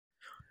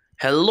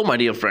Hello my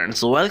dear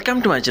friends,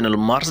 welcome to my channel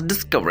Mars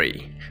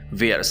Discovery,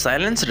 where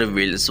silence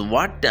reveals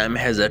what time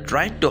has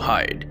tried to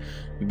hide.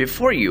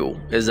 Before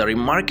you is a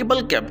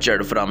remarkable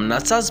capture from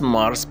NASA's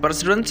Mars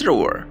Perseverance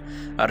rover,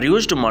 a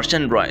huge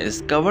Martian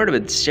rise covered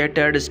with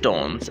shattered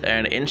stones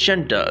and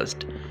ancient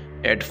dust.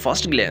 At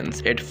first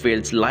glance it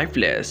feels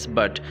lifeless,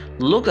 but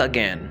look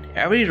again,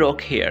 every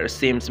rock here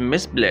seems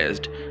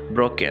misplaced,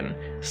 broken,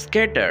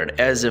 scattered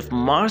as if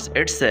Mars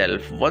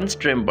itself once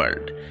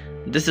trembled.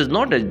 This is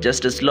not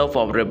just a slope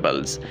of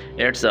rebels,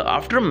 it's the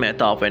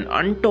aftermath of an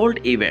untold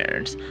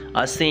event,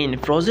 a scene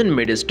frozen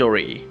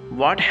mid-story.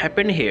 What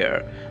happened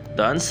here?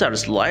 The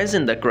answers lies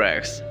in the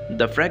cracks,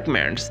 the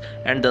fragments,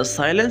 and the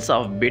silence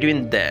of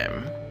between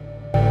them.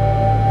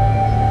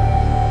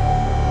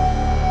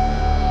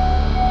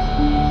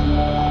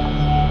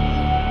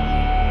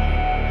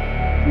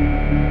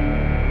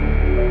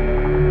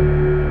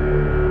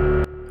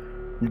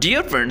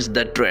 Dear friends,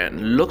 the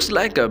terrain looks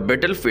like a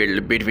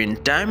battlefield between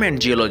time and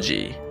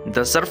geology.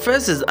 The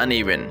surface is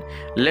uneven,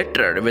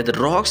 littered with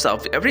rocks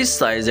of every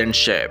size and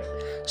shape.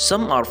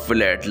 Some are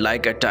flat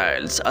like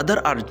tiles, others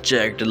are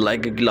jagged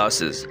like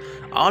glasses,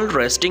 all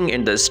resting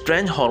in the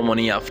strange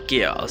harmony of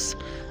chaos.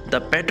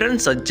 The pattern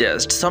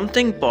suggests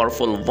something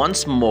powerful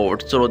once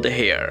moved through the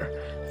air.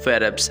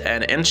 Perhaps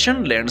an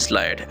ancient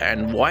landslide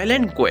and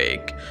violent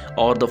quake,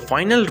 or the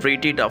final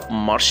retreat of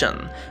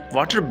Martian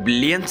water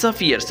billions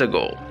of years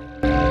ago.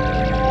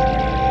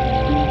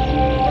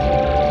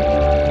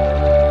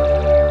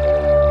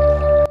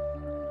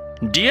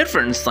 Dear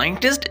friends,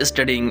 scientists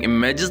studying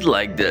images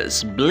like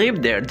this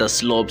believe that the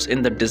slopes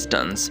in the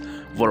distance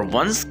were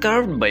once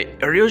carved by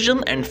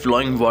erosion and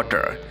flowing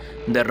water.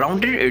 The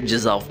rounded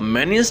edges of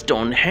many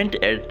stones hint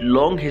at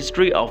long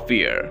history of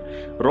wear,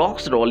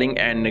 rocks rolling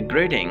and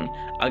grating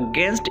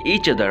against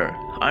each other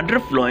under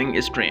flowing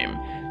stream.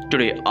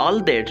 Today all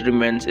that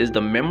remains is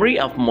the memory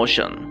of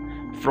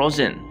motion,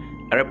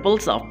 frozen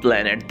ripples of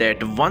planet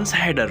that once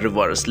had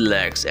rivers,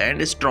 lakes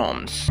and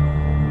storms.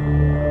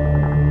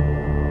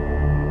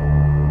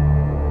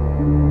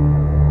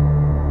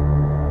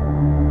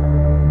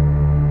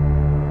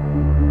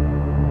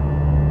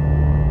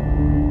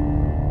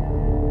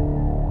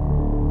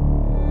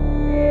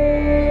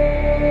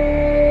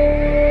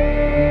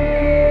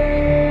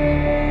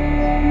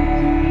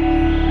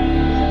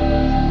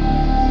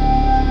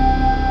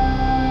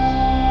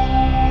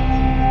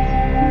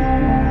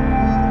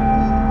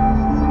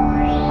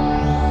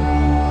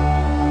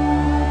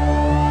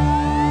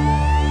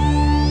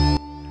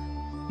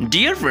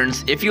 Dear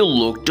friends, if you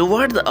look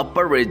toward the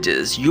upper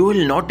ridges, you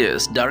will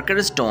notice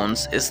darker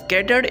stones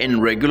scattered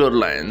in regular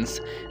lines.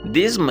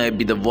 These may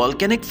be the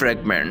volcanic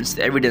fragments,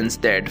 evidence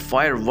that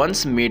fire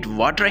once met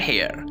water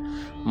here.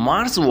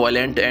 Mars'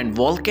 violent and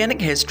volcanic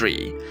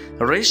history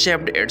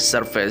reshaped its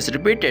surface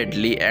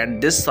repeatedly,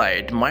 and this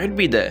site might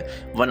be the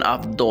one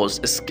of those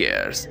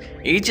scares.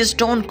 Each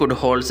stone could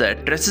hold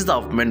traces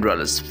of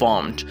minerals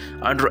formed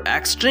under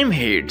extreme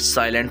heat,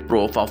 silent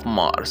proof of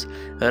Mars'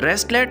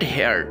 restless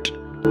heart.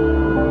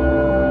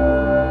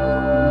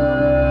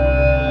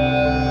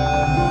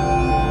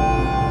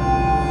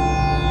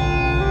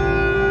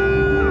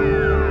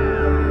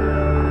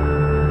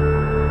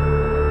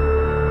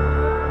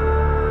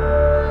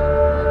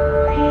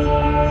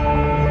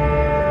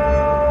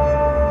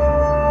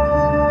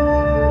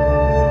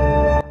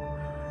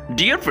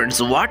 Dear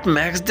friends, what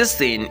makes this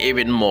scene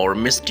even more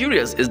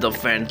mysterious is the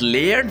faint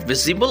layer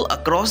visible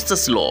across the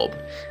slope.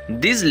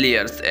 These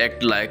layers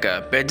act like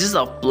pages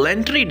of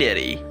planetary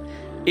diary,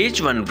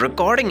 each one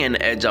recording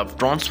an age of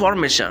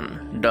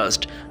transformation,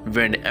 dust,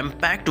 wind,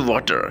 impact,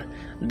 water.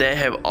 They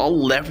have all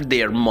left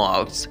their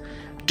marks.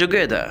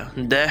 Together,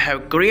 they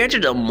have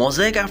created a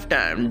mosaic of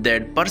time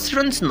that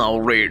Perseverance now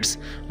reads,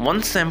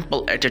 one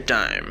sample at a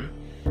time.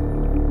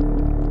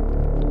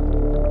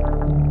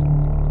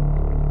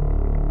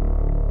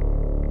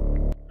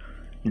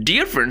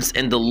 Dear friends,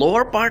 in the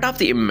lower part of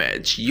the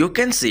image, you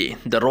can see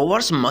the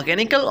rover's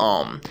mechanical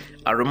arm,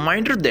 a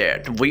reminder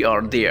that we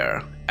are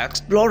there,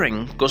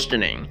 exploring,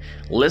 questioning,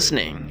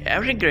 listening.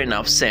 Every grain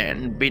of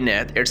sand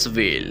beneath its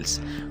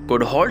wheels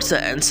could hold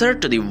the answer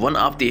to one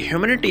of the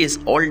humanity's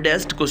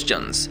oldest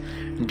questions.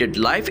 Did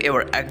life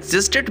ever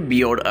existed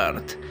beyond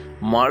Earth?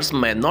 Mars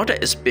may not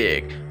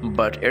speak,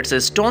 but its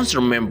stones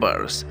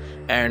remembers.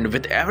 And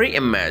with every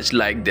image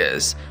like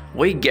this,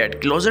 we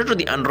get closer to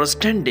the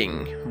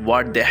understanding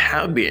what they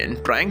have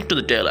been trying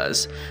to tell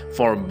us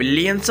for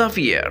billions of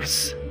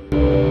years.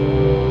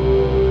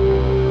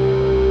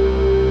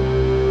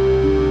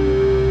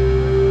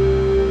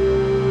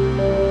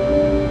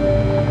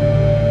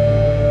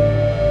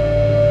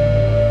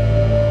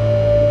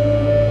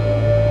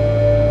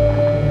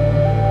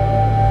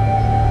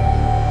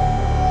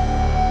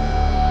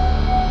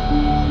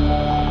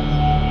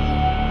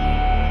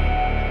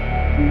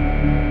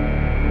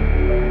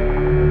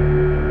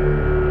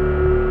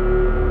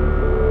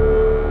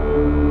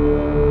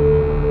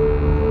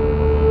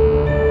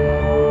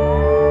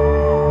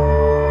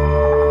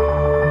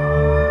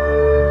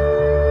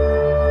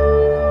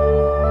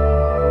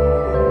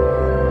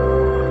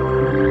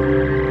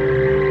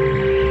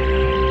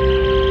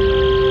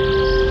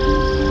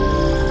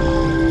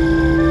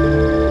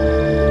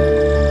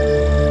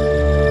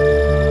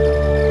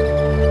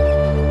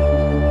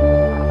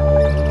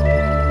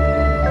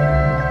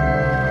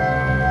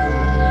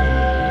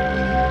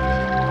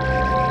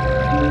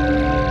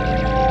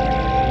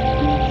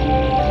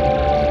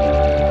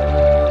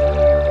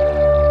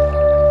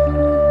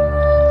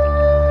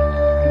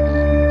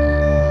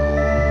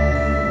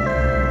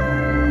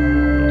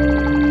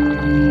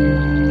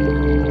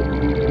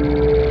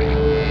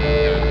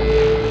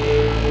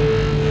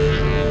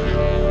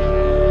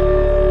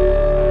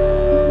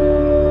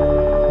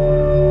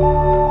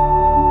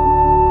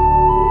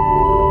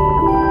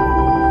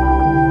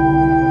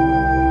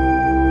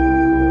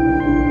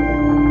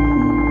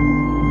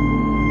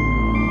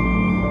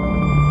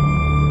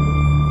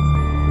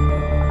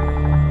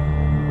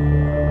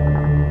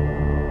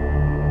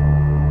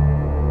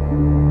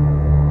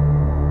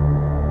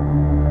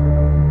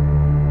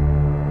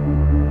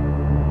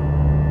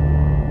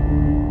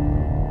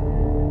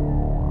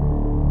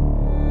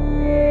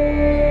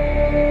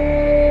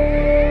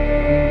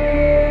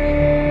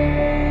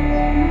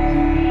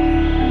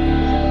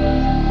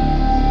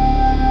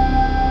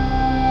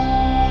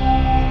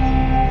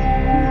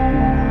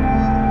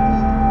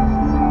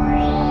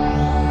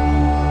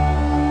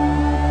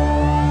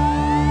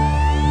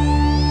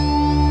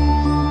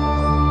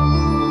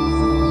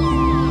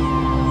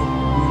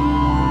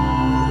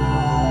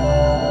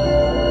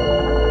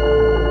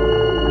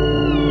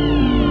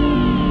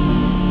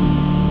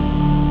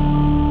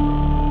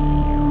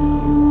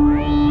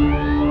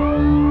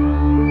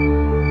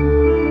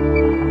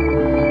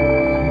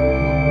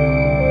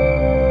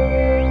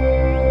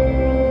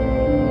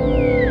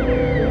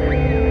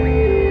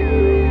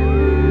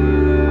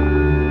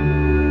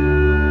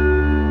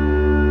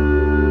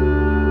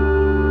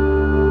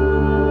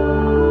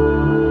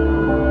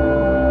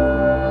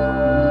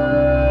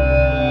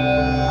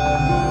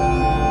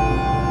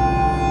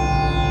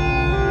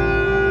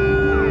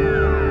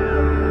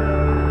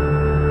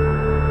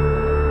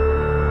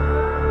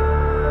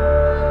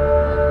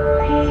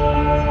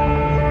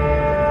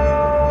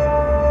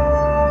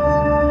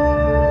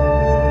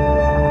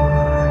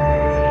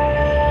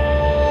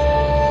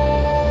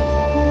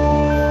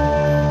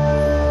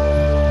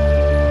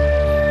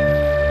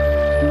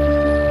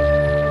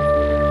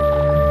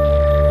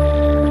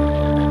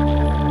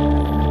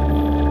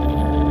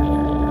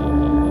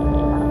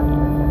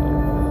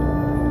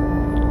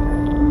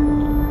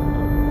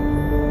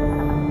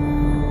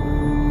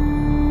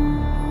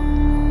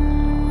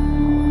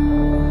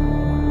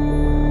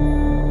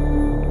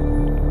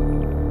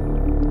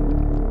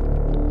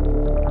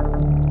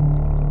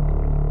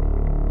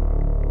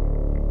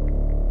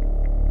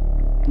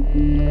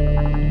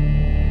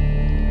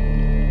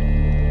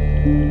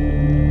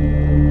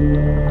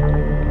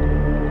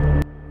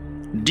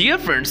 Dear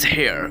friends,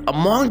 here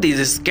among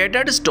these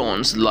scattered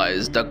stones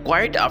lies the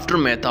quiet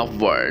aftermath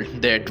of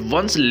world that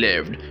once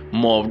lived,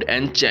 moved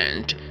and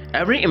changed.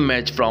 Every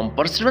image from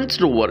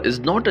Perseverance rover is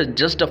not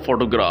just a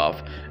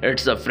photograph,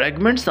 it's a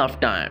fragments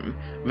of time,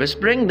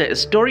 whispering the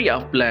story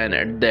of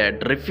planet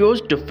that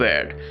refused to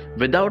fade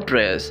without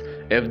trace.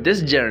 If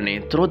this journey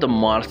through the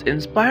Mars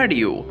inspired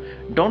you,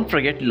 don't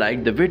forget to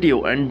like the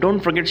video and don't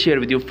forget to share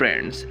with your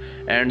friends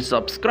and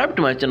subscribe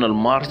to my channel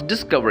Mars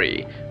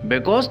Discovery,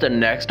 because the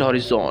next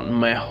horizon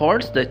may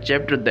hold the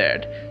chapter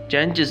that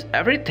changes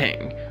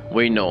everything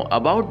we know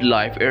about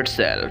life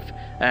itself.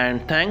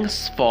 And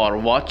thanks for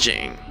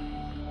watching.